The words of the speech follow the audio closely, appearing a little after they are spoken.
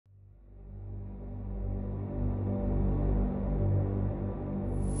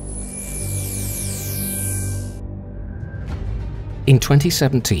In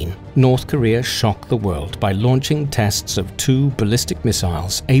 2017, North Korea shocked the world by launching tests of 2 ballistic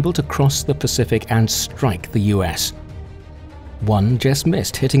missiles able to cross the Pacific and strike the US. One just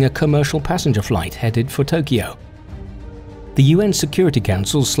missed hitting a commercial passenger flight headed for Tokyo. The UN Security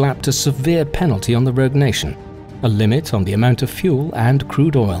Council slapped a severe penalty on the rogue nation, a limit on the amount of fuel and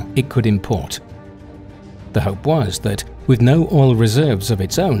crude oil it could import. The hope was that, with no oil reserves of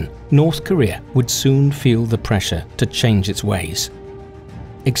its own, North Korea would soon feel the pressure to change its ways.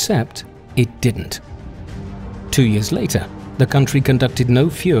 Except it didn't. 2 years later, the country conducted no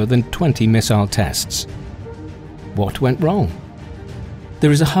fewer than 20 missile tests. What went wrong?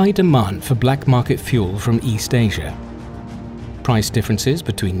 There is a high demand for black market fuel from East Asia. Price differences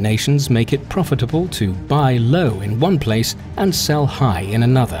between nations make it profitable to buy low in one place and sell high in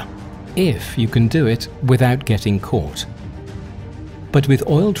another, if you can do it without getting caught. But with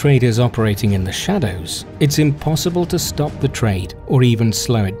oil traders operating in the shadows, it's impossible to stop the trade or even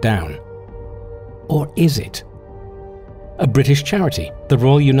slow it down. Or is it? A British charity, the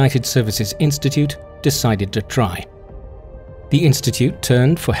Royal United Services Institute, decided to try. The institute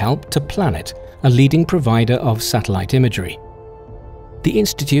turned for help to Planet, a leading provider of satellite imagery. The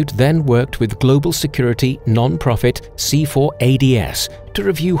institute then worked with global security non-profit C4ADS to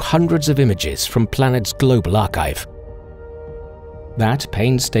review hundreds of images from Planet's global archive. That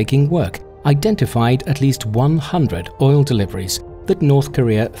painstaking work identified at least 100 oil deliveries that North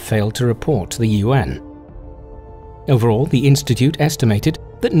Korea failed to report to the UN. Overall, the institute estimated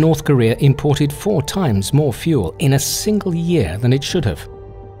that North Korea imported 4 times more fuel in a single year than it should have.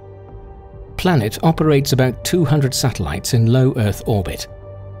 Planet operates about 200 satellites in low Earth orbit.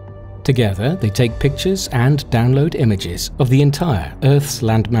 Together, they take pictures and download images of the entire Earth's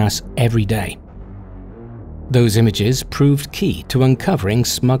landmass every day. Those images proved key to uncovering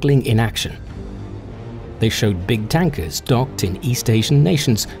smuggling in action. They showed big tankers docked in East Asian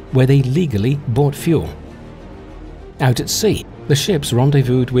nations where they legally bought fuel. Out at sea, the ships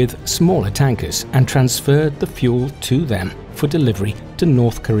rendezvoused with smaller tankers and transferred the fuel to them for delivery to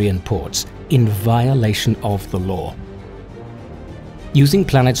North Korean ports in violation of the law. Using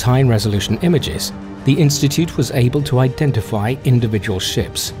Planet's high-resolution images, the Institute was able to identify individual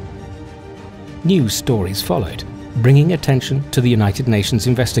ships. News stories followed, bringing attention to the United Nations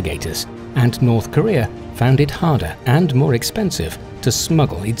investigators, and North Korea found it harder and more expensive to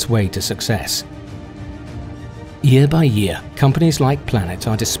smuggle its way to success. Year by year, companies like Planet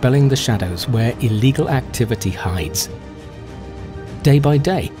are dispelling the shadows where illegal activity hides. Day by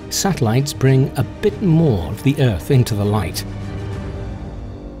day, satellites bring a bit more of the Earth into the light.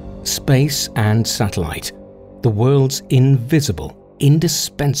 Space and satellite, the world's invisible,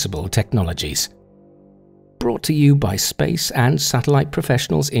 indispensable technologies. Brought to you by Space and Satellite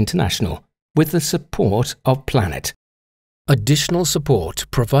Professionals International with the support of Planet. Additional support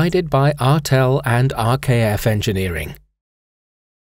provided by Artel and RKF Engineering.